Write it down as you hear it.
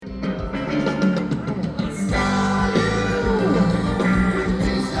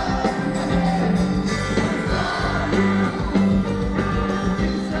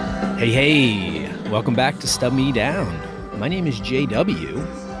Hey, welcome back to Stub Me Down. My name is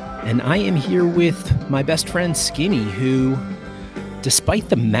JW, and I am here with my best friend Skinny, who, despite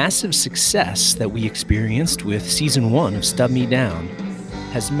the massive success that we experienced with season 1 of Stub Me Down,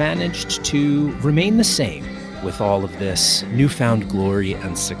 has managed to remain the same with all of this newfound glory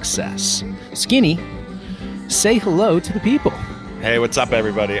and success. Skinny, say hello to the people. Hey, what's up,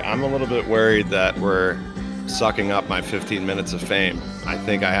 everybody? I'm a little bit worried that we're sucking up my 15 minutes of fame. I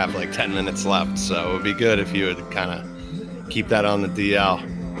think I have like 10 minutes left, so it would be good if you would kind of keep that on the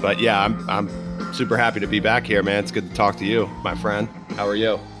DL. But yeah, I'm super happy to be back here, man. It's good to talk to you, my friend. How are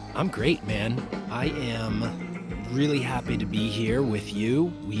you? I'm great, man. I am really happy to be here with you.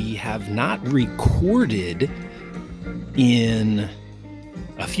 We have not recorded in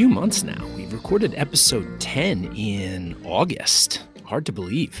a few months now. We've recorded episode 10 in August. Hard to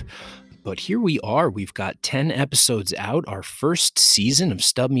believe. But here we are. We've got 10 episodes out, our first season of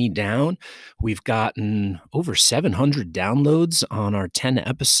Stub Me Down. We've gotten over 700 downloads on our 10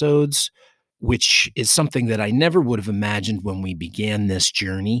 episodes, which is something that I never would have imagined when we began this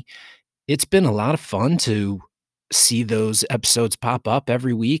journey. It's been a lot of fun to see those episodes pop up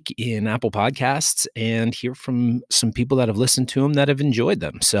every week in Apple Podcasts and hear from some people that have listened to them that have enjoyed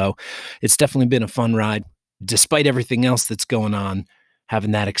them. So it's definitely been a fun ride. Despite everything else that's going on,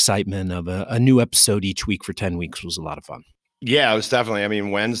 having that excitement of a new episode each week for 10 weeks was a lot of fun. Yeah, it was definitely. I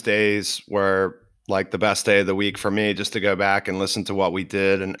mean, Wednesdays were like the best day of the week for me, just to go back and listen to what we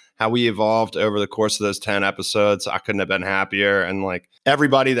did and how we evolved over the course of those 10 episodes. I couldn't have been happier. And like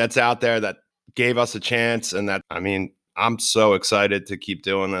everybody that's out there that gave us a chance, and that, I mean, I'm so excited to keep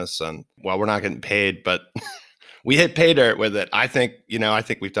doing this. And well, we're not getting paid, but we hit pay dirt with it. I think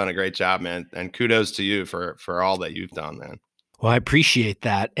we've done a great job, man. And kudos to you for all that you've done, man. Well, I appreciate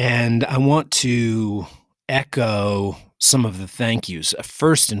that. And I want to echo some of the thank yous.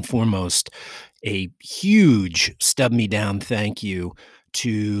 First and foremost, a huge Stub Me Down thank you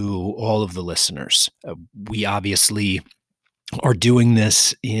to all of the listeners. We obviously are doing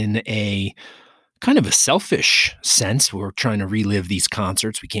this in a kind of a selfish sense. We're trying to relive these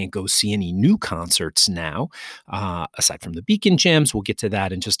concerts. We can't go see any new concerts now, aside from the Beacon Jams. We'll get to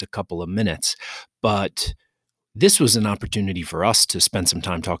that in just a couple of minutes. But this was an opportunity for us to spend some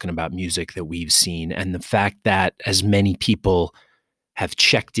time talking about music that we've seen, and the fact that as many people have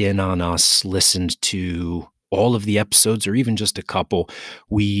checked in on us, listened to all of the episodes, or even just a couple,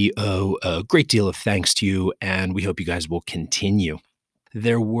 we owe a great deal of thanks to you, and we hope you guys will continue.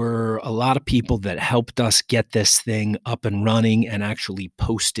 There were a lot of people that helped us get this thing up and running and actually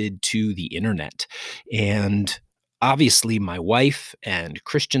posted to the internet. And obviously, my wife and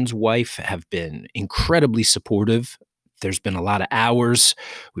Christian's wife have been incredibly supportive. There's been a lot of hours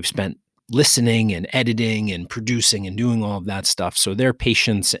we've spent listening and editing and producing and doing all of that stuff. So their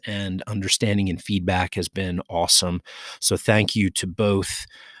patience and understanding and feedback has been awesome. So thank you to both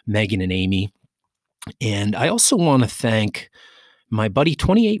Megan and Amy. And I also want to thank my buddy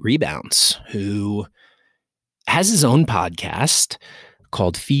 28 Rebounds, who has his own podcast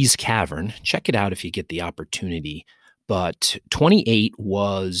called Fee's Cavern. Check it out if you get the opportunity. But 28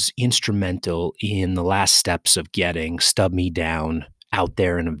 was instrumental in the last steps of getting Stub Me Down out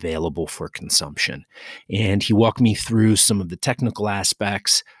there and available for consumption. And he walked me through some of the technical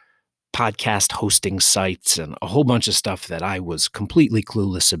aspects, podcast hosting sites, and a whole bunch of stuff that I was completely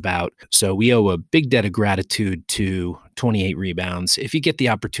clueless about. So we owe a big debt of gratitude to 28 Rebounds. If you get the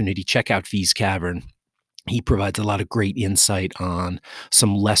opportunity, check out Fee's Cavern. He provides a lot of great insight on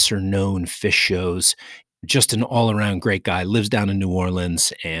some lesser known Phish shows. Just an all-around great guy, lives down in New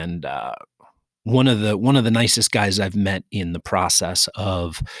Orleans, and one of the nicest guys I've met in the process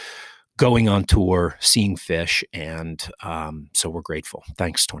of going on tour, seeing Phish, and so we're grateful.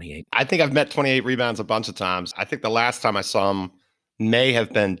 Thanks, 28. I think I've met 28 Rebounds a bunch of times. I think the last time I saw him may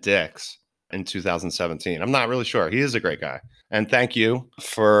have been Dick's in 2017. I'm not really sure. He is a great guy. And thank you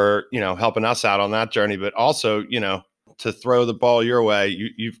for, helping us out on that journey, but also, to throw the ball your way.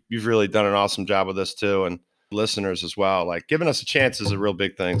 You've really done an awesome job with this too, and listeners as well. Like, giving us a chance is a real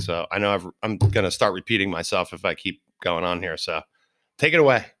big thing. So I know I'm going to start repeating myself if I keep going on here. So take it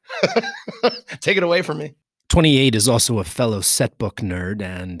away. Take it away from me. 28 is also a fellow set book nerd,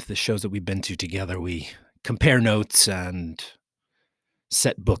 and the shows that we've been to together, we compare notes and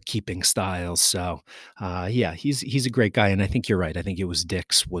set bookkeeping styles. So yeah, he's a great guy. And I think you're right. I think it was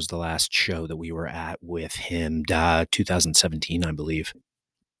Dick's was the last show that we were at with him, 2017, I believe.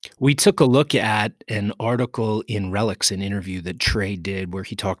 We took a look at an article in Relics, an interview that Trey did, where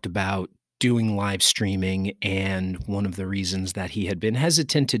he talked about doing live streaming. And one of the reasons that he had been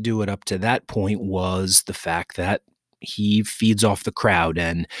hesitant to do it up to that point was the fact that He feeds off the crowd,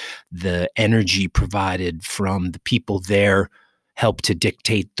 and the energy provided from the people there help to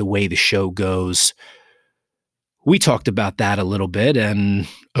dictate the way the show goes. We talked about that a little bit and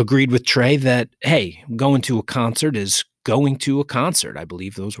agreed with Trey that, hey, going to a concert is going to a concert. I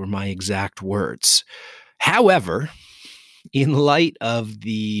believe those were my exact words. However, in light of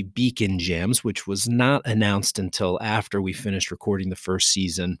the Beacon Jams, which was not announced until after we finished recording the first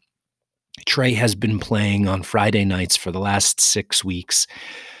season, Trey has been playing on Friday nights for the last 6 weeks.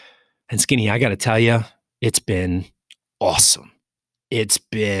 And Skinny, I got to tell you, it's been awesome. It's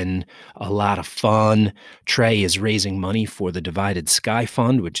been a lot of fun. Trey is raising money for the Divided Sky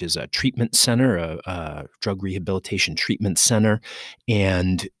Fund, which is a treatment center, a drug rehabilitation treatment center.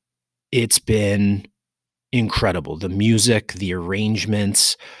 And it's been incredible. The music, the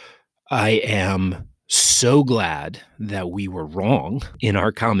arrangements. I am so glad that we were wrong in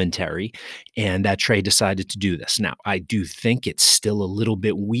our commentary and that Trey decided to do this. Now, I do think it's still a little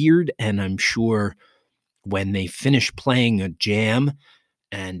bit weird, and I'm sure when they finish playing a jam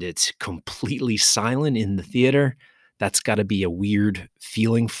and it's completely silent in the theater, that's got to be a weird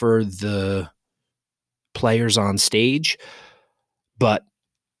feeling for the players on stage. But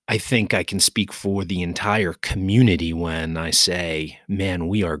I think I can speak for the entire community when I say, man,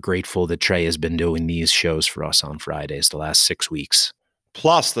 we are grateful that Trey has been doing these shows for us on Fridays the last 6 weeks.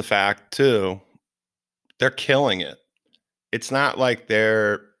 Plus the fact, too, they're killing it. It's not like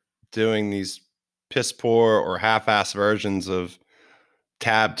they're doing these piss poor or half-ass versions of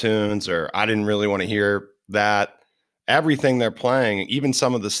tab tunes, or I didn't really want to hear that. Everything they're playing, even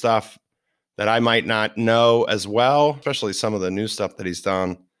some of the stuff that I might not know as well, especially some of the new stuff that he's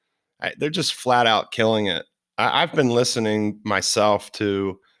done, they're just flat out killing it. I've been listening myself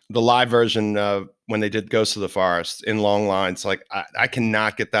to the live version of when they did Ghost of the Forest in long lines. Like I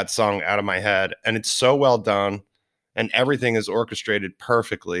cannot get that song out of my head, and it's so well done, and everything is orchestrated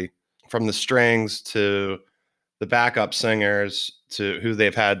perfectly, from the strings to the backup singers, to who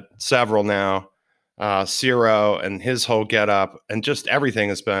they've had several now, Ciro and his whole getup, and just everything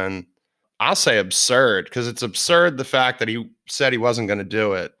has been, I'll say, absurd, because it's absurd the fact that he said he wasn't going to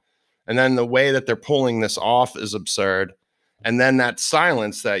do it. And then the way that they're pulling this off is absurd. And then that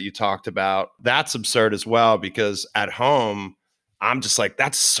silence that you talked about, that's absurd as well, because at home, I'm just like,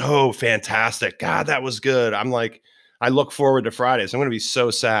 that's so fantastic. God, that was good. I'm like, I look forward to Fridays. I'm going to be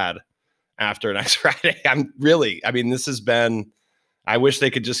so sad after next Friday. This has been, I wish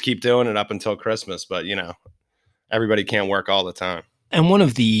they could just keep doing it up until Christmas, but everybody can't work all the time. And one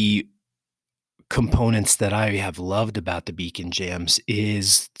of the components that I have loved about the Beacon Jams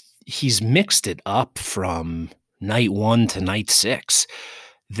is he's mixed it up from night 1 to night 6.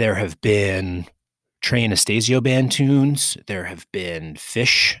 There have been Trey Anastasio band tunes. There have been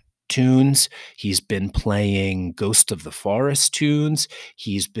Fish tunes. He's been playing Ghost of the Forest tunes.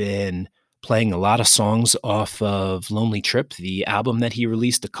 He's been playing a lot of songs off of Lonely Trip, the album that he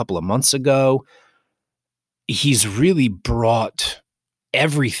released a couple of months ago. He's really brought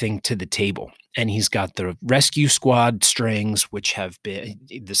everything to the table. And he's got the Rescue Squad strings, which have been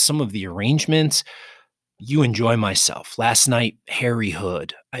some of the arrangements. You Enjoy Myself. Last night, Harry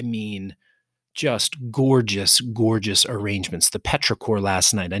Hood. I mean, just gorgeous, gorgeous arrangements. The Petrichor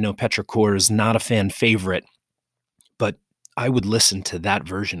last night. I know Petrichor is not a fan favorite, but I would listen to that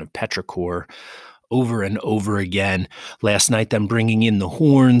version of Petrichor over and over again. Last night, them bringing in the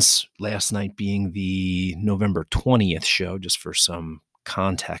horns. Last night being the November 20th show, just for some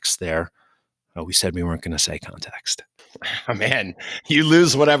context there. Oh, we said we weren't going to say context. Oh, man, you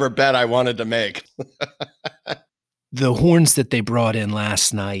lose whatever bet I wanted to make. The horns that they brought in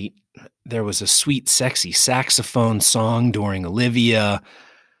last night, there was a sweet, sexy saxophone song during Olivia,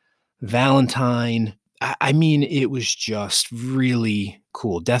 Valentine. I mean, it was just really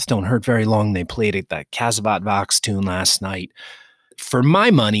cool. Death Don't Hurt Very Long. They played it, that Kazavat Vox tune last night. For my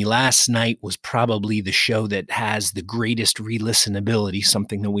money, last night was probably the show that has the greatest re-listenability,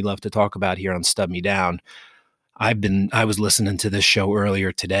 something that we love to talk about here on Stub Me Down. I was listening to this show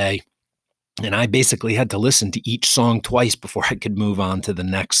earlier today, and I basically had to listen to each song twice before I could move on to the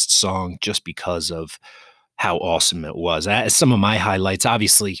next song, just because of how awesome it was. Some of my highlights,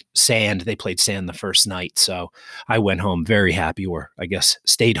 obviously, Sand. They played Sand the first night, so I went home very happy, or I guess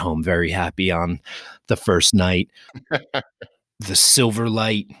stayed home very happy on the first night. The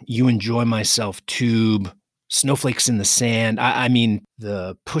Silverlight, You Enjoy Myself, Tube, Snowflakes in the Sand. I mean,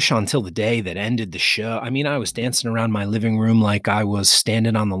 the Push On Till the Day that ended the show. I mean, I was dancing around my living room like I was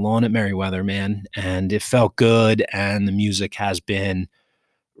standing on the lawn at Merriweather, man. And it felt good. And the music has been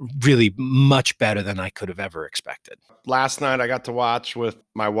really much better than I could have ever expected. Last night I got to watch with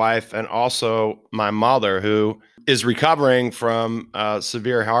my wife and also my mother, who is recovering from a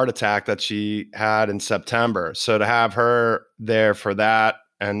severe heart attack that she had in September. So to have her there for that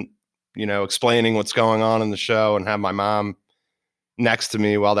and, explaining what's going on in the show and have my mom next to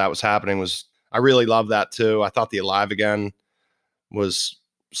me while that was happening I really love that too. I thought the Alive Again was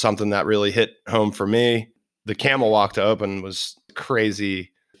something that really hit home for me. The Camel Walk to open was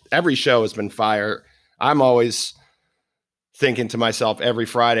crazy. Every show has been fire. I'm always thinking to myself every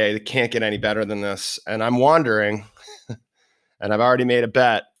Friday, it can't get any better than this. And I'm wondering, and I've already made a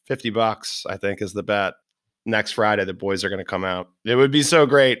bet, $50, I think is the bet. Next Friday, the boys are going to come out. It would be so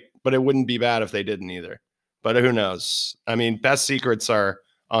great, but it wouldn't be bad if they didn't either. But who knows? I mean, best secrets are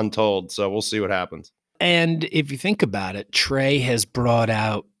untold. So we'll see what happens. And if you think about it, Trey has brought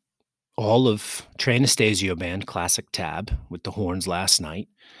out all of Trey Anastasio Band, Classic Tab, with the horns last night.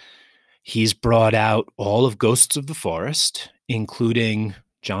 He's brought out all of Ghosts of the Forest, including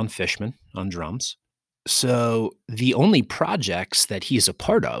John Fishman on drums. So the only projects that he's a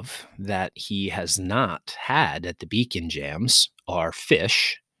part of that he has not had at the Beacon Jams are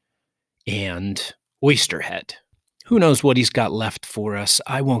Fish and Oysterhead. Who knows what he's got left for us?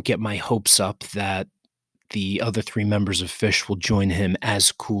 I won't get my hopes up that the other three members of Fish will join him,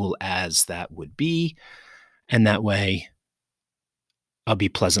 as cool as that would be. And that way, I'll be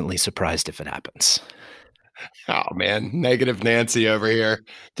pleasantly surprised if it happens. Oh man, negative Nancy over here.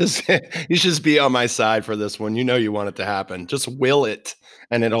 Just you should just be on my side for this one. You want it to happen. Just will it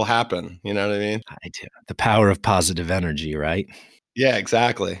and it'll happen. You know what I mean? I do. The power of positive energy, right? Yeah,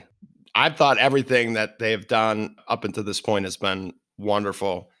 exactly. I've thought everything that they've done up until this point has been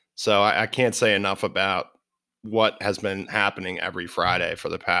wonderful. So I can't say enough about what has been happening every Friday for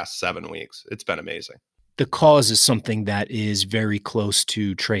the past 7 weeks. It's been amazing. The cause is something that is very close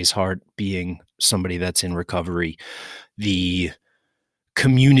to Trey's heart, being somebody that's in recovery. The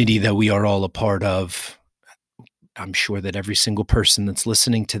community that we are all a part of, I'm sure that every single person that's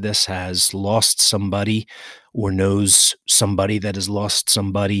listening to this has lost somebody or knows somebody that has lost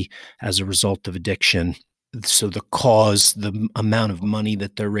somebody as a result of addiction. So the cause, the amount of money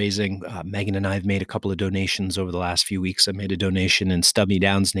that they're raising, Megan and I have made a couple of donations over the last few weeks. I made a donation in Stubby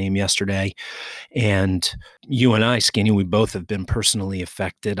Down's name yesterday. And you and I, Skinny, we both have been personally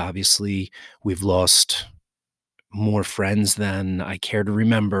affected. Obviously, we've lost more friends than I care to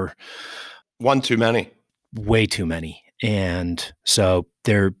remember. One too many. Way too many. And so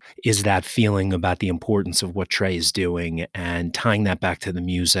there is that feeling about the importance of what Trey is doing and tying that back to the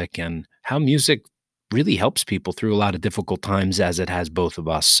music and how music really helps people through a lot of difficult times, as it has both of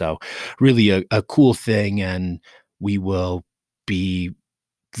us. So really a cool thing. And we will be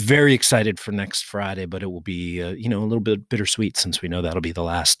very excited for next Friday, but it will be, a little bit bittersweet since we know that'll be the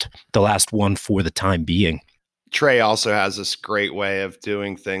last one for the time being. Trey also has this great way of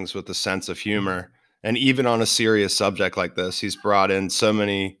doing things with a sense of humor. And even on a serious subject like this, he's brought in so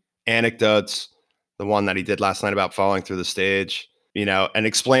many anecdotes. The one that he did last night about falling through the stage, and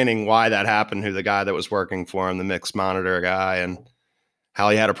explaining why that happened, who the guy that was working for him, the mix monitor guy, and how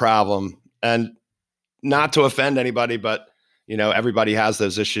he had a problem. And not to offend anybody, but, everybody has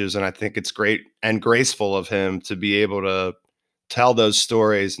those issues. And I think it's great and graceful of him to be able to tell those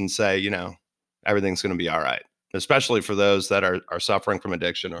stories and say, everything's going to be all right, especially for those that are suffering from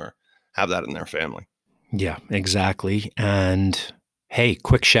addiction or have that in their family. Yeah, exactly. And hey,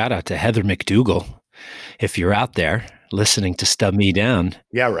 quick shout out to Heather McDougall. If you're out there listening to Stub Me Down.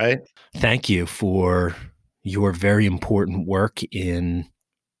 Yeah, right. Thank you for your very important work in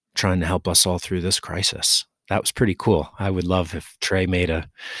trying to help us all through this crisis. That was pretty cool. I would love if Trey made a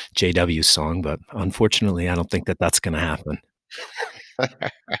JW song, but unfortunately, I don't think that that's going to happen.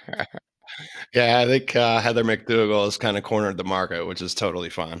 Yeah, I think Heather McDougall has kind of cornered the market, which is totally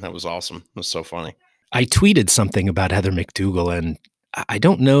fine. That was awesome. It was so funny. I tweeted something about Heather McDougall, and I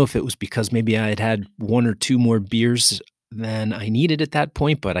don't know if it was because maybe I had one or two more beers than I needed at that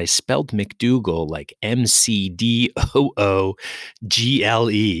point, but I spelled McDougall like McDoogle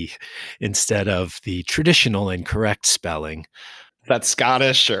instead of the traditional and correct spelling. That's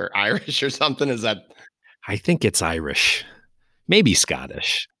Scottish or Irish or something? Is that? I think it's Irish, maybe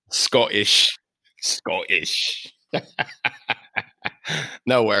Scottish. Scottish.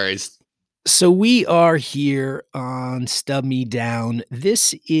 No worries. So we are here on Stub Me Down.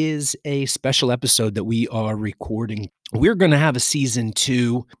 This is a special episode that we are recording. We're going to have a season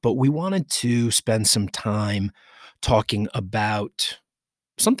 2, but we wanted to spend some time talking about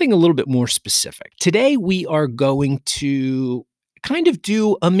something a little bit more specific. Today, we are going to kind of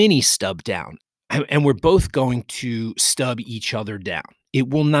do a mini stub down, and we're both going to stub each other down. It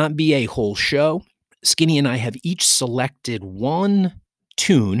will not be a whole show. Skinny and I have each selected one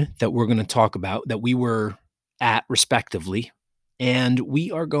tune that we're going to talk about that we were at respectively. And we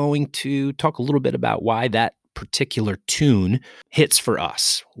are going to talk a little bit about why that particular tune hits for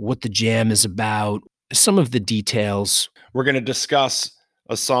us, what the jam is about, some of the details. We're going to discuss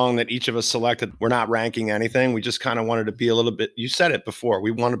a song that each of us selected. We're not ranking anything. We just kind of wanted to be a little bit, you said it before, we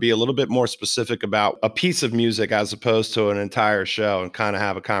want to be a little bit more specific about a piece of music as opposed to an entire show and kind of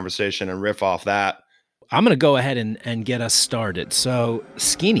have a conversation and riff off that. I'm going to go ahead and get us started. So,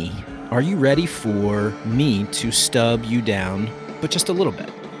 Skinny, are you ready for me to stub you down, but just a little bit?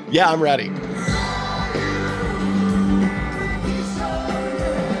 Yeah, I'm ready.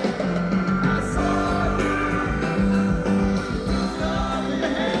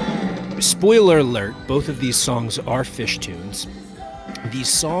 Spoiler alert, both of these songs are Phish tunes. The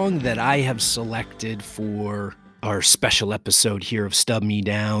song that I have selected for our special episode here of Stub Me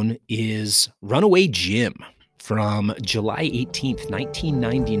Down is Runaway Jim from July 18th,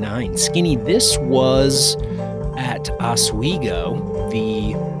 1999. Skinny, this was at Oswego,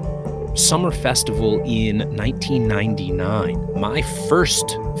 the summer festival in 1999. My first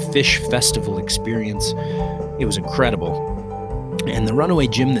Phish festival experience. It was incredible. And the Runaway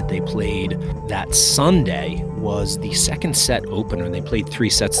Jim that they played that Sunday was the second set opener. They played 3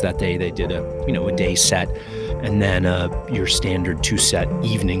 sets that day. They did a day set and then your standard 2-set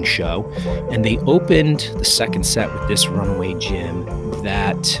evening show. And they opened the second set with this Runaway Jim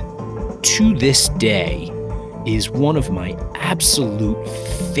that to this day is one of my absolute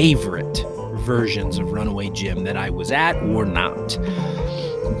favorite versions of Runaway Jim that I was at or not.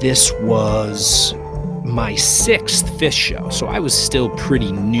 This was my 6th Phish show, so I was still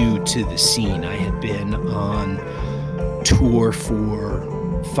pretty new to the scene. I had been on tour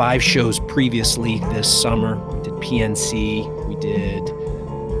for 5 shows previously this summer. We did PNC, we did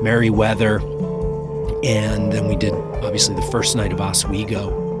Merriweather, and then we did, obviously, the first night of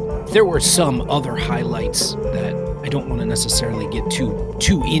Oswego. There were some other highlights that I don't want to necessarily get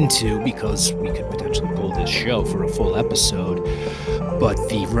too into because we could potentially pull this show for a full episode, but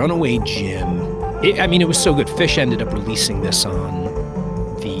the Runaway Jim, it was so good. Phish ended up releasing this on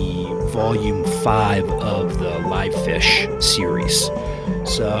the volume 5 of the Live Phish series.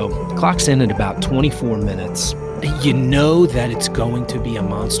 So clock's in at about 24 minutes. You know that it's going to be a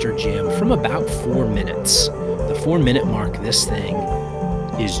monster jam from about 4 minutes. The 4-minute mark, this thing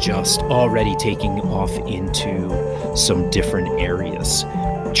is just already taking off into some different areas.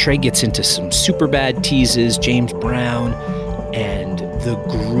 Trey gets into some super bad teases, James Brown, and the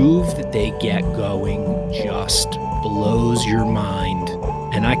groove that they get going just blows your mind.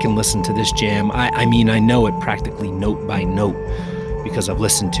 And I can listen to this jam. I know it practically note by note because I've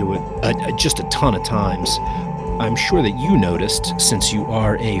listened to it just a ton of times. I'm sure that you noticed, since you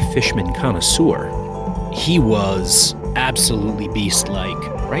are a Fishman connoisseur, he was absolutely beast-like.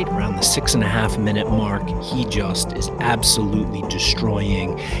 Right around the 6.5-minute mark, he just is absolutely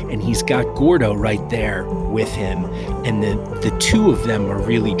destroying, and he's got Gordo right there with him, and the two of them are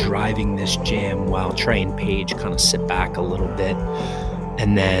really driving this jam while Trey and Paige kind of sit back a little bit.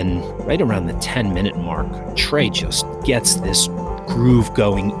 And then right around the 10-minute mark, Trey just gets this groove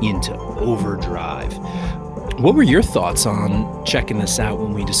going into overdrive. What were your thoughts on checking this out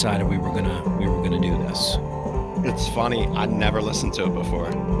when we decided we were gonna do this? It's funny, I'd never listened to it before.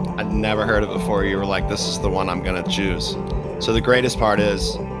 I'd never heard it before. You were like, this is the one I'm gonna choose. So the greatest part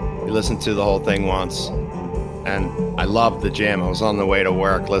is you listen to the whole thing once, and I loved the jam. I was on the way to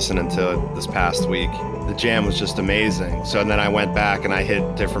work listening to it this past week. The jam was just amazing. So then I went back and I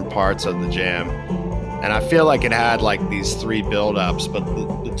hit different parts of the jam. And I feel like it had like these 3 build-ups, but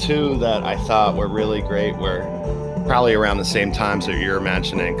the 2 that I thought were really great were probably around the same times that you're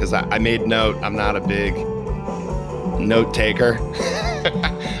mentioning, because I made note. I'm not a big note taker.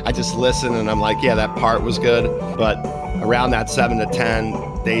 I just listen and I'm like, yeah, that part was good. But around that 7 to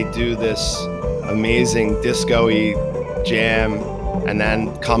 10, they do this amazing disco-y jam, and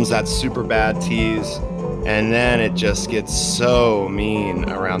then comes that super bad tease, and then it just gets so mean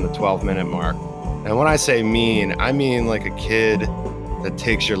around the 12-minute mark. And when I say mean, I mean like a kid that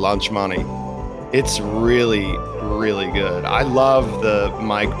takes your lunch money. It's really, really good. I love the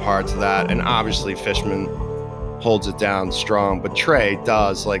mic parts of that, and obviously Fishman holds it down strong, but Trey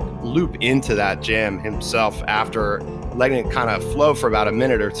does like loop into that jam himself after letting it kind of flow for about a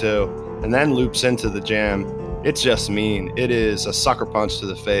minute or 2, and then loops into the jam. It's just mean. It is a sucker punch to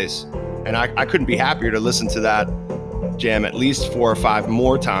the face, and I couldn't be happier to listen to that jam at least 4 or 5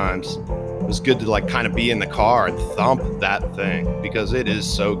 more times. It was good to like kind of be in the car and thump that thing because it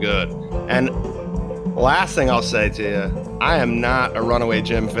is so good. And Last thing I'll say to you, I am not a Runaway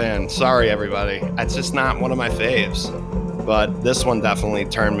Jim fan. Sorry, everybody. It's just not one of my faves. But this one definitely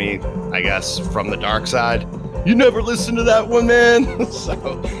turned me, I guess, from the dark side. You never listened to that one, man.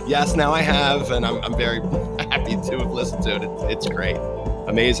 So, yes, now I have, and I'm very happy to have listened to it. It's great.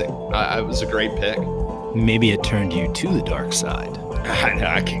 Amazing. It was a great pick. Maybe it turned you to the dark side. I know,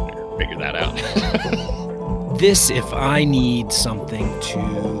 I can't figure that out. This, if I need something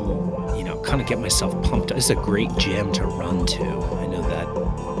to, kind of get myself pumped, is a great jam to run to. I know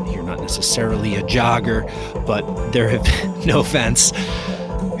that you're not necessarily a jogger, but there have been, no offense.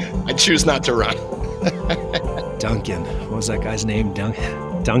 I choose not to run. Duncan. What was that guy's name?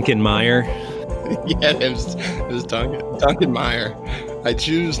 Duncan Meyer? Yeah, it was Duncan Meyer. I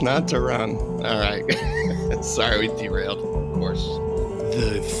choose not to run. All right. Sorry, we derailed, of course.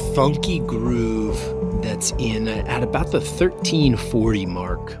 The funky groove that's in at about the 1340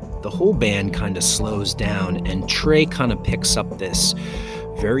 mark, the whole band kind of slows down, and Trey kind of picks up this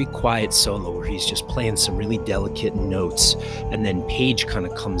very quiet solo where he's just playing some really delicate notes, and then Page kind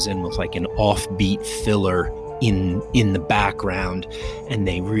of comes in with like an offbeat filler in the background, and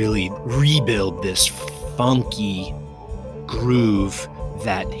they really rebuild this funky groove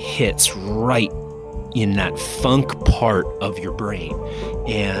that hits right in that funk part of your brain,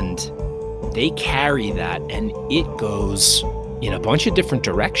 and they carry that, and it goes in a bunch of different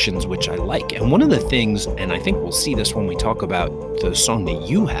directions, which I like. And one of the things, and I think we'll see this when we talk about the song that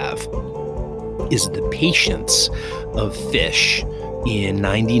you have, is the patience of Phish in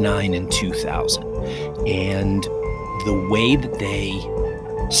 99 and 2000, and the way that they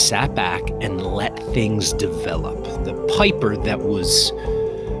sat back and let things develop. The Piper that was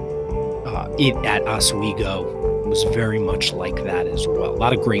at Oswego was very much like that as well. A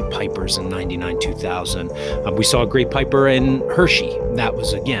lot of great pipers in 99, 2000. We saw a great piper in Hershey. That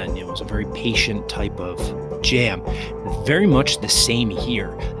was, again, it was a very patient type of jam. Very much the same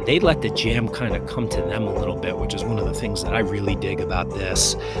here. They let the jam kind of come to them a little bit, which is one of the things that I really dig about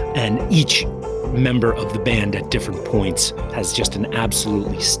this. And each member of the band at different points has just an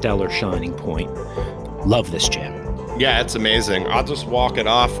absolutely stellar shining point. Love this jam. Yeah, it's amazing. I'll just walk it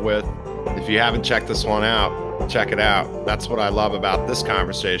off with, if you haven't checked this one out, check it out. That's what I love about this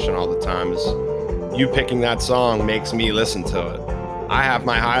conversation all the time, is you picking that song makes me listen to it. I have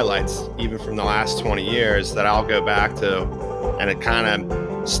my highlights, even from the last 20 years, that I'll go back to, and it kind of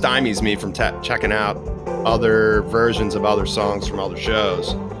stymies me from checking out other versions of other songs from other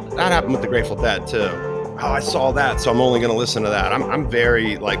shows. That happened with the Grateful Dead too. Oh, I saw that, so I'm only going to listen to that. I'm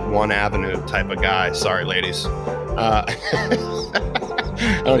very like one avenue type of guy. Sorry, ladies.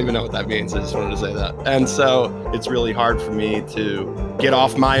 I don't even know what that means. I just wanted to say that. And so it's really hard for me to get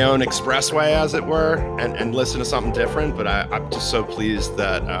off my own expressway, as it were, and listen to something different. But I'm just so pleased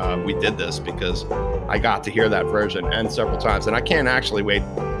that we did this, because I got to hear that version and several times. And I can't actually wait.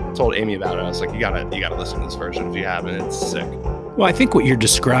 I told Amy about it. I was like, you gotta listen to this version if you haven't. It's sick. Well, I think what you're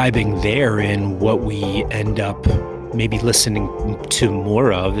describing there, and what we end up maybe listening to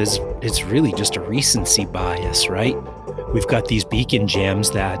more of, is really just a recency bias, right? We've got these Beacon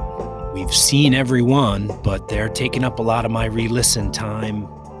jams that we've seen every one, but they're taking up a lot of my re-listen time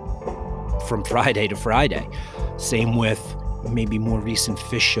from Friday to Friday. Same with maybe more recent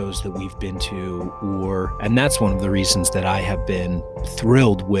Phish shows that we've been to, and that's one of the reasons that I have been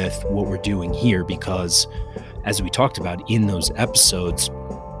thrilled with what we're doing here, because as we talked about in those episodes,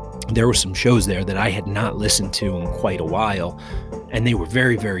 there were some shows there that I had not listened to in quite a while, and they were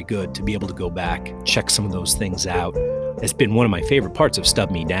very, very good to be able to go back, check some of those things out. It's been one of my favorite parts of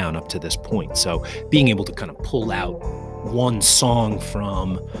Stub Me Down up to this point. So being able to kind of pull out one song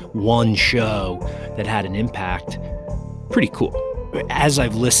from one show that had an impact, pretty cool. As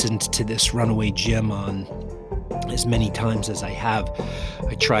I've listened to this Runaway Jim on as many times as I have,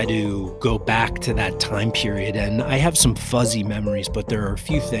 I try to go back to that time period, and I have some fuzzy memories, but there are a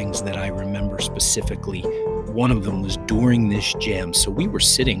few things that I remember specifically. One of them was during this jam. So we were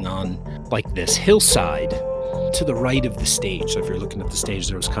sitting on like this hillside to the right of the stage. So if you're looking at the stage,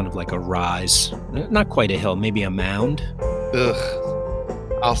 there was kind of like a rise, not quite a hill, maybe a mound.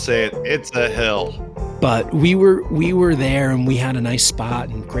 Ugh, I'll say it, it's a hill. But we were there, and we had a nice spot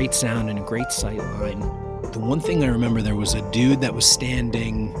and great sound and a great sight line. The one thing I remember, there was a dude that was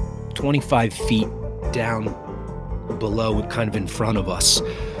standing 25 feet down below, kind of in front of us.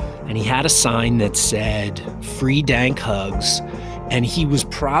 And he had a sign that said "Free Dank Hugs." And he was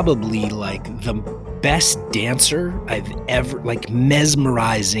probably like the best dancer I've ever, like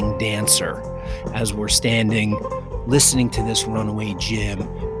mesmerizing dancer, as we're standing listening to this Runaway Jim.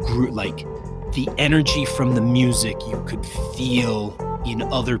 Like the energy from the music you could feel in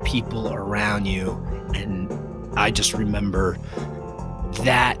other people around you. And I just remember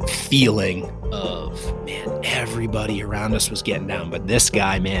that feeling of, man, everybody around us was getting down, but this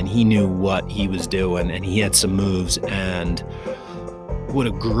guy, man, he knew what he was doing, and he had some moves, and what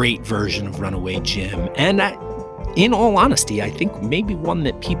a great version of Runaway Jim. And in all honesty, I think maybe one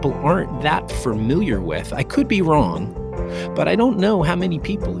that people aren't that familiar with. I could be wrong, but I don't know how many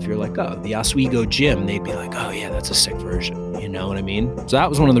people, if you're like, oh, the Oswego Jim, they'd be like, oh yeah, that's a sick version. You know what I mean? So that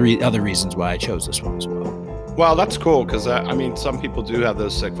was one of the other reasons why I chose this one as well. Well, that's cool because I mean, some people do have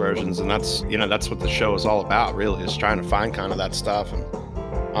those sick versions, and that's what the show is all about, really, is trying to find kind of that stuff. And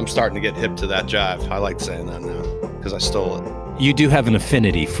I'm starting to get hip to that jive. I like saying that now because I stole it. You do have an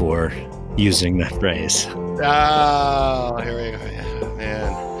affinity for using that phrase. Oh, here we go. Yeah,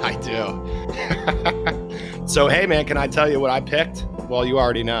 man, I do. So, hey, man, can I tell you what I picked? Well, you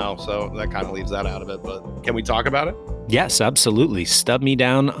already know, so that kind of leaves that out of it. But can we talk about it? Yes, absolutely. Stub me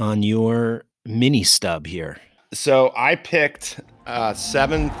down on your mini stub here. So I picked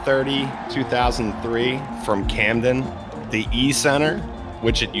 7/30/2003 from Camden, the E Center,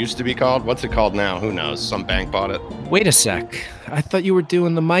 which it used to be called. What's it called now? Who knows? Some bank bought it. Wait a sec. I thought you were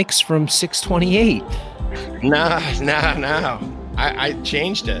doing the mics from 628. No. I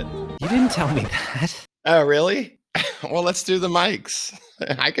changed it. You didn't tell me that. Oh, really? Well, let's do the mics.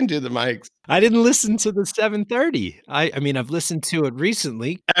 I can do the mics. I didn't listen to the 730. I mean, I've listened to it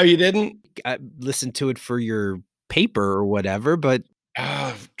recently. Oh, you didn't? I listened to it for your paper or whatever, but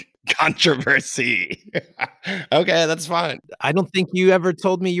Oh, controversy. Okay, that's fine. I don't think you ever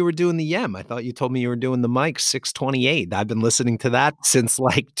told me you were doing the Yem. I thought you told me you were doing the mic 628. I've been listening to that since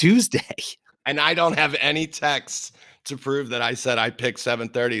like Tuesday. And I don't have any texts to prove that I said I picked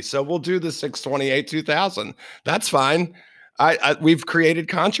 730. So we'll do the 6/28/2000. That's fine. We've created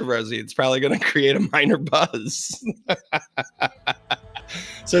controversy. It's probably going to create a minor buzz.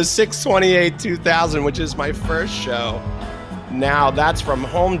 So 6/28/2000, which is my first show. Now that's from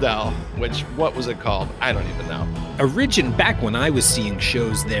Homedale, which, what was it called? I don't even know. Back when I was seeing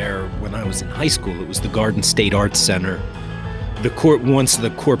shows there when I was in high school, it was the Garden State Arts Center. Once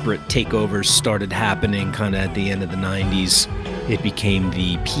the corporate takeovers started happening kind of at the end of the 90s, it became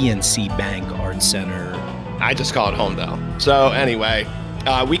the PNC Bank Arts Center. I just call it Homedale. So anyway,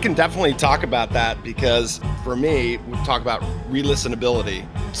 we can definitely talk about that because for me, we talk about re-listenability.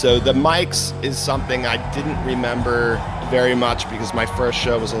 So the mics is something I didn't remember very much because my first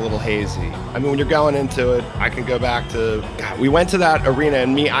show was a little hazy. I mean, when you're going into it, I can go back to, God, we went to that arena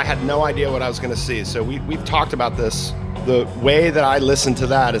and I had no idea what I was going to see. So we've talked about this. The way that I listen to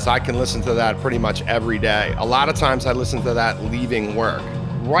that is I can listen to that pretty much every day. A lot of times I listen to that leaving work.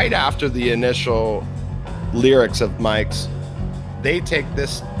 Right after the initial lyrics of Mike's, they take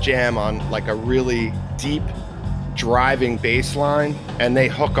this jam on like a really deep driving bass line and they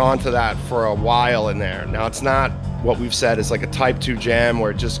hook onto that for a while in there. Now, it's not what we've said is like a type 2 jam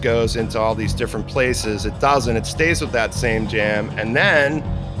where it just goes into all these different places. It doesn't. It stays with that same jam. And then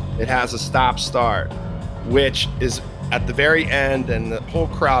it has a stop start, which is at the very end, and the whole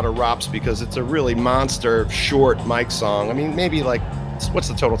crowd erupts because it's a really monster short Mike song. I mean, maybe like, what's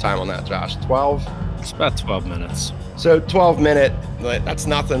the total time on that, Josh? 12? It's about 12 minutes. So 12-minute, that's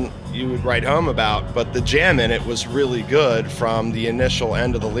nothing you would write home about, but the jam in it was really good from the initial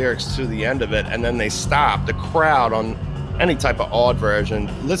end of the lyrics to the end of it, and then they stop. The crowd on any type of odd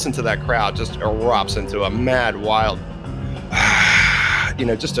version, listen to that crowd, just erupts into a mad, wild,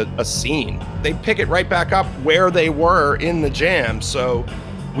 just a scene. They pick it right back up where they were in the jam. So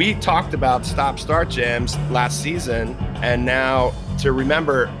we talked about stop-start jams last season, and now to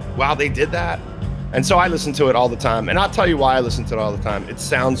remember, wow, they did that. And so I listen to it all the time. And I'll tell you why I listen to it all the time. It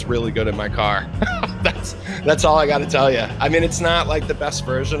sounds really good in my car. That's all I got to tell you. I mean, it's not like the best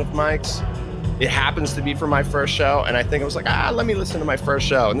version of Mike's. It happens to be for my first show. And I think I was like, let me listen to my first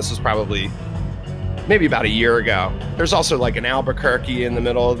show. And this was probably maybe about a year ago. There's also like an Albuquerque in the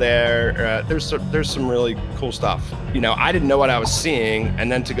middle there. There's some really cool stuff. I didn't know what I was seeing.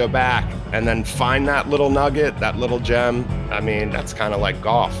 And then to go back and then find that little nugget, that little gem, I mean, that's kind of like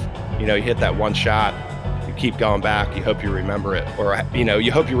golf. You hit that one shot, you keep going back, you hope you remember it, or,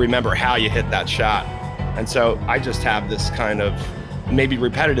 you hope you remember how you hit that shot. And so I just have this kind of maybe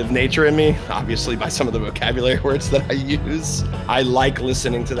repetitive nature in me, obviously by some of the vocabulary words that I use. I like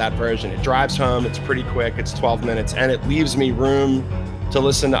listening to that version. It drives home, it's pretty quick, it's 12 minutes, and it leaves me room to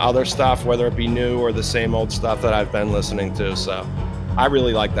listen to other stuff, whether it be new or the same old stuff that I've been listening to. So I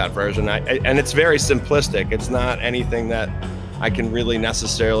really like that version. And it's very simplistic. It's not anything that I can really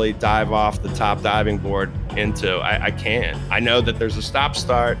necessarily dive off the top diving board into. I can't. I know that there's a stop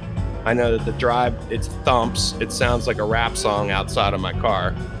start. I know that the drive, it thumps. It sounds like a rap song outside of my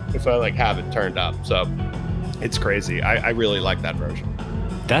car. if I like have it turned up. So it's crazy. I really like that version.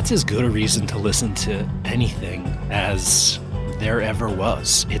 That's as good a reason to listen to anything as there ever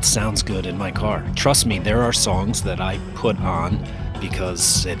was. It sounds good in my car. Trust me, there are songs that I put on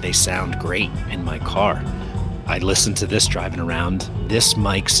because they sound great in my car. I listen to this driving around. This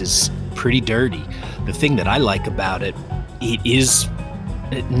Mike's is pretty dirty. The thing that I like about it, it is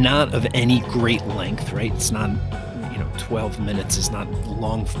not of any great length, right? It's not, 12 minutes is not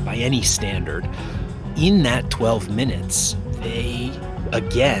long by any standard. In that 12 minutes,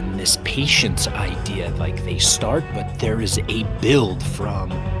 again, this patience idea, like they start, but there is a build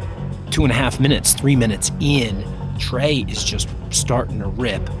from 2.5 minutes, 3 minutes in. Trey is just starting to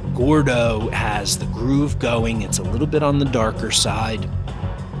rip. Gordo has the groove going. It's a little bit on the darker side.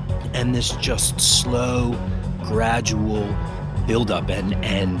 And this just slow, gradual buildup.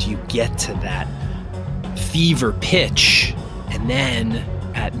 And you get to that fever pitch. And then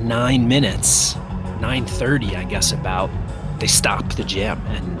at 9 minutes, 9:30, I guess about, they stop the jam.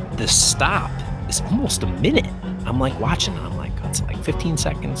 And the stop is almost a minute. I'm like watching it. I'm like, it's like 15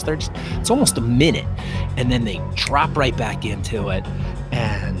 seconds, 30. It's almost a minute. And then they drop right back into it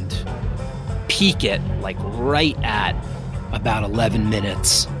and peak it like right at about 11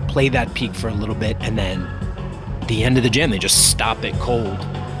 minutes, play that peak for a little bit. And then the end of the jam, they just stop it cold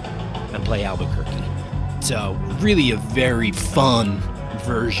and play Albuquerque. So really a very fun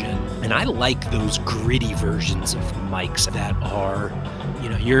version. And I like those gritty versions of Mike's that are,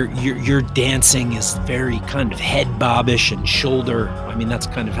 your dancing is very kind of head bobbish and shoulder. I mean, that's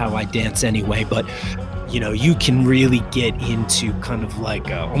kind of how I dance anyway, but you can really get into kind of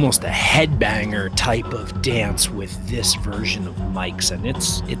like almost a headbanger type of dance with this version of Mike's. And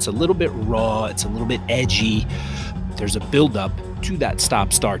it's a little bit raw, it's a little bit edgy. There's a build-up to that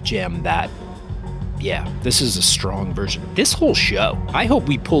stop-start jam that, this is a strong version. This whole show, I hope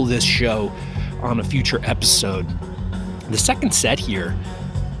we pull this show on a future episode. The second set here,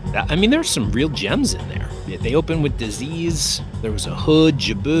 I mean, there's some real gems in there. They open with Disease. There was a Hood,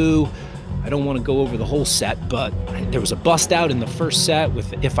 Jabu. I don't want to go over the whole set, but there was a Bust Out in the first set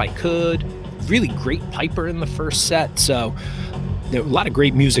with If I Could. Really great Piper in the first set. So there were a lot of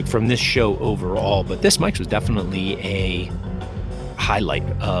great music from this show overall, but this Mike's was definitely a highlight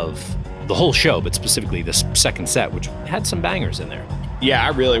of the whole show, but specifically this second set, which had some bangers in there. Yeah, I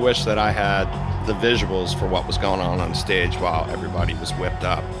really wish that I had the visuals for what was going on stage while everybody was whipped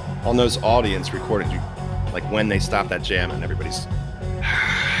up. On those audience recorded, like when they stopped that jam and everybody's...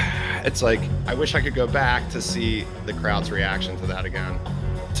 It's like, I wish I could go back to see the crowd's reaction to that again.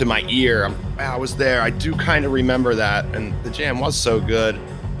 To my ear, I was there. I do kind of remember that, and the jam was so good.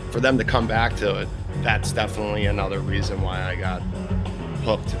 For them to come back to it, that's definitely another reason why I got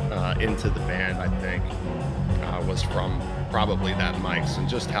hooked into the band, I think, was from probably that Mike's and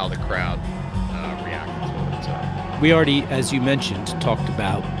just how the crowd reacted to it. So. We already, as you mentioned, talked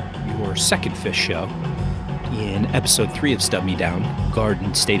about your second Phish show in episode 3 of Stub Me Down,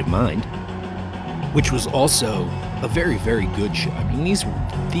 Garden State of Mind, which was also a very, very good show. I mean,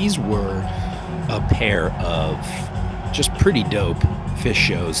 these were a pair of just pretty dope Phish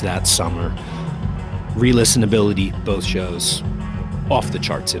shows that summer. Re-listenability, both shows, off the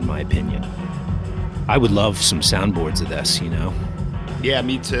charts in my opinion. I would love some soundboards of this, Yeah,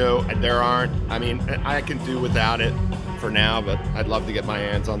 me too. There aren't. I mean, I can do without it for now, but I'd love to get my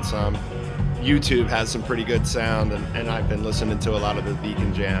hands on some. YouTube has some pretty good sound, and I've been listening to a lot of the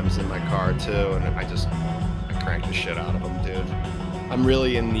Beacon jams in my car too, and I crank the shit out of them, dude. I'm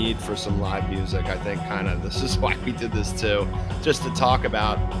really in need for some live music. I think kind of this is why we did this too, just to talk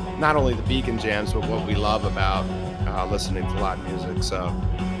about not only the Beacon jams, but what we love about listening to live music. So,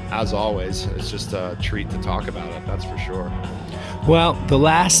 as always, it's just a treat to talk about it, that's for sure. Well, the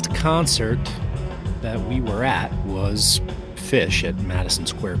last concert that we were at was Phish at Madison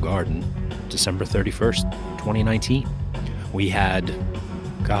Square Garden, December 31st, 2019. We had,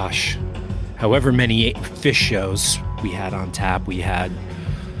 however many Phish shows we had on tap. We had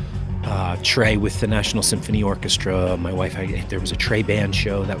Trey with the National Symphony Orchestra. My wife, there was a Trey band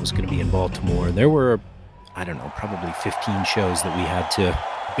show that was going to be in Baltimore. There were, probably 15 shows that we had to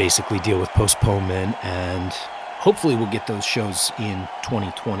basically deal with postponement, and hopefully we'll get those shows in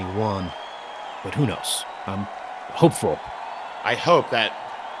 2021, but who knows? I'm hopeful. I hope that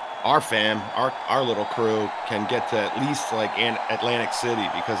our fam, our little crew can get to at least like Atlantic City,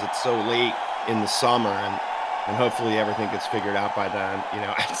 because it's so late in the summer, and hopefully everything gets figured out by then.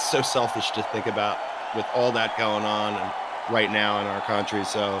 It's so selfish to think about with all that going on and right now in our country.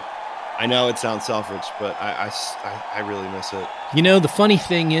 So I know it sounds selfish, but I really miss it. The funny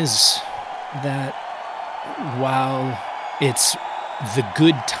thing is that while it's the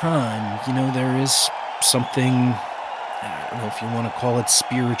good time, there is something, I don't know if you want to call it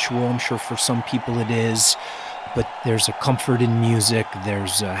spiritual. I'm sure for some people it is, but there's a comfort in music.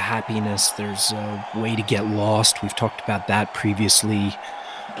 There's a happiness. There's a way to get lost. We've talked about that previously.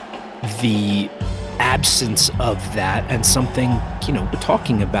 The absence of that and something, we're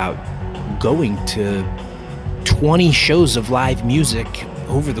talking about going to 20 shows of live music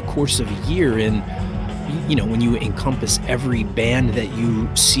over the course of a year. And, when you encompass every band that you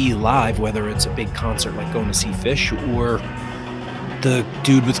see live, whether it's a big concert like going to see Phish or the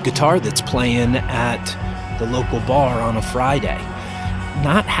dude with guitar that's playing at the local bar on a Friday,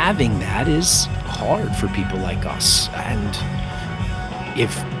 not having that is hard for people like us. And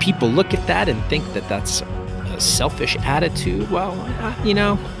if people look at that and think that that's a selfish attitude, well,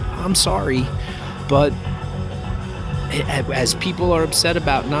 I'm sorry. But as people are upset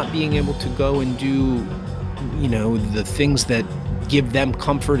about not being able to go and do, the things that give them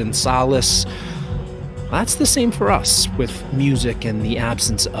comfort and solace, that's the same for us with music and the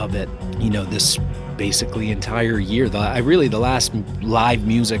absence of it, this basically entire year. The last live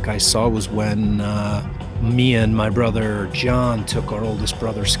music I saw was when me and my brother John took our oldest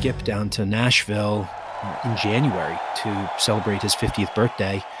brother Skip down to Nashville in January to celebrate his 50th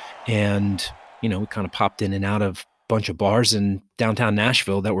birthday. And, we kind of popped in and out of a bunch of bars in downtown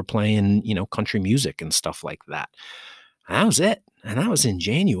Nashville that were playing, country music and stuff like that. That was it. And that was in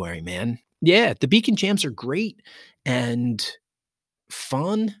January, man. Yeah, the Beacon Jams are great and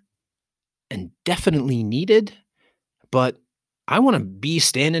fun and definitely needed, but I want to be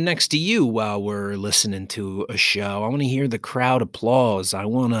standing next to you while we're listening to a show. I want to hear the crowd applause. I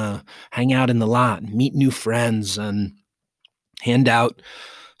want to hang out in the lot, meet new friends, and hand out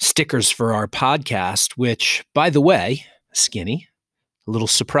stickers for our podcast, which, by the way, Skinny, a little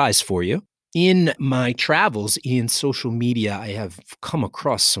surprise for you. In my travels in social media, I have come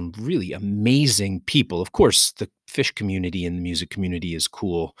across some really amazing people. Of course, the Phish community and the music community is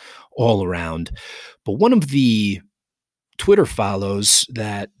cool all around. But one of the Twitter follows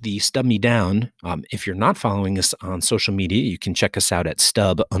that the Stub Me Down, if you're not following us on social media, you can check us out at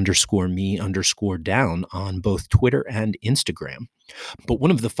stub_me_down on both Twitter and Instagram. But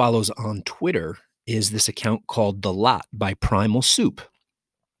one of the follows on Twitter is this account called The Lot by Primal Soup.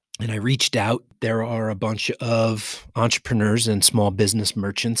 And I reached out. There are a bunch of entrepreneurs and small business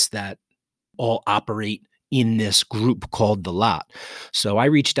merchants that all operate in this group called The Lot. So I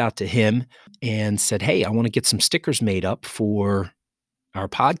reached out to him and said, hey, I want to get some stickers made up for our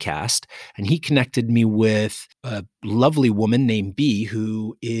podcast. And he connected me with a lovely woman named B,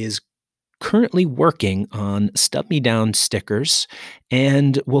 who is currently working on Stub Me Down stickers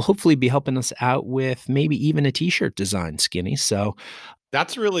and will hopefully be helping us out with maybe even a t-shirt design, Skinny. So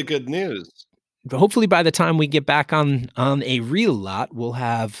That's really good news. hopefully by the time we get back on a real lot, we'll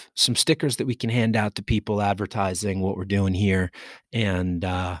have some stickers that we can hand out to people advertising what we're doing here. And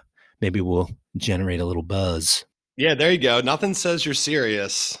maybe we'll generate a little buzz. Yeah, there you go. Nothing says you're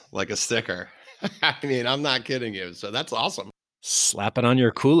serious like a sticker. I mean, I'm not kidding you. So that's awesome. Slap it on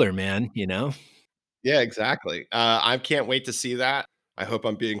your cooler, man, Yeah, exactly. I can't wait to see that. I hope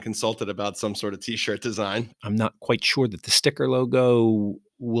I'm being consulted about some sort of t-shirt design. I'm not quite sure that the sticker logo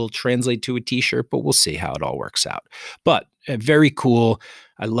will translate to a t-shirt, but we'll see how it all works out. But very cool.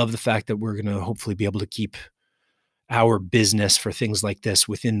 I love the fact that we're going to hopefully be able to keep our business for things like this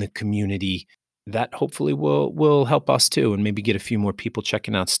within the community. That hopefully will help us too, and maybe get a few more people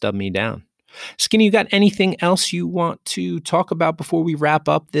checking out Stub Me Down. Skinny, you got anything else you want to talk about before we wrap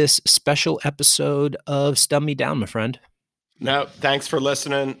up this special episode of Stub Me Down, my friend? No, thanks for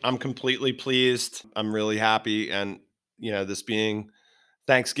listening. I'm completely pleased. I'm really happy. And, this being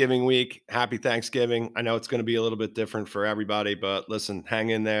Thanksgiving week, happy Thanksgiving. I know it's going to be a little bit different for everybody, but listen,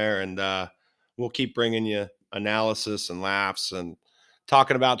 hang in there and we'll keep bringing you analysis and laughs and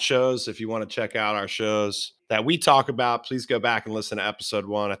talking about shows. If you want to check out our shows that we talk about, please go back and listen to episode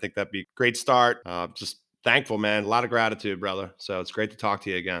 1. I think that'd be a great start. Just thankful, man. A lot of gratitude, brother. So it's great to talk to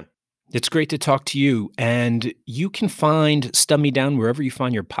you again. It's great to talk to you. And you can find Stub Me Down wherever you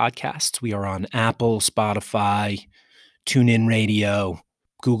find your podcasts. We are on Apple, Spotify, TuneIn Radio,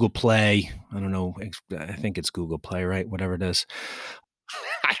 Google Play. I don't know. I think it's Google Play, right? Whatever it is.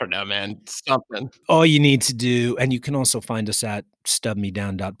 I don't know, man. Something. All you need to do, and you can also find us at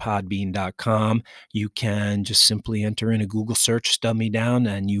stubmedown.podbean.com. You can just simply enter in a Google search, Stub Me Down,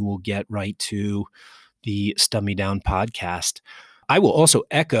 and you will get right to the Stub Me Down podcast. I will also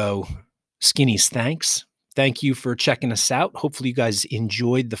echo Skinny's thanks. Thank you for checking us out. Hopefully you guys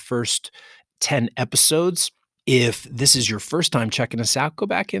enjoyed the first 10 episodes. If this is your first time checking us out, go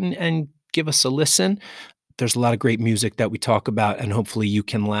back and give us a listen. There's a lot of great music that we talk about, and hopefully you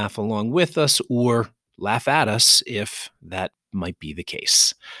can laugh along with us or laugh at us if that might be the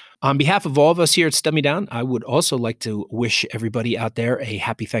case. On behalf of all of us here at Stub Me Down, I would also like to wish everybody out there a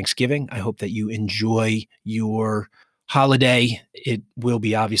happy Thanksgiving. I hope that you enjoy your holiday. It will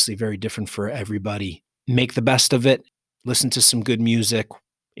be obviously very different for everybody. Make the best of it. Listen to some good music.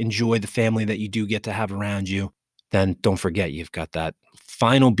 Enjoy the family that you do get to have around you. Then don't forget, you've got that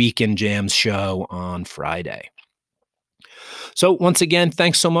final Beacon Jams show on Friday. So once again,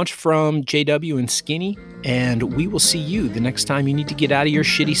 thanks so much from JW and Skinny, and we will see you the next time you need to get out of your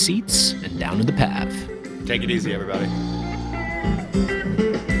shitty seats and down to the path. Take it easy, everybody.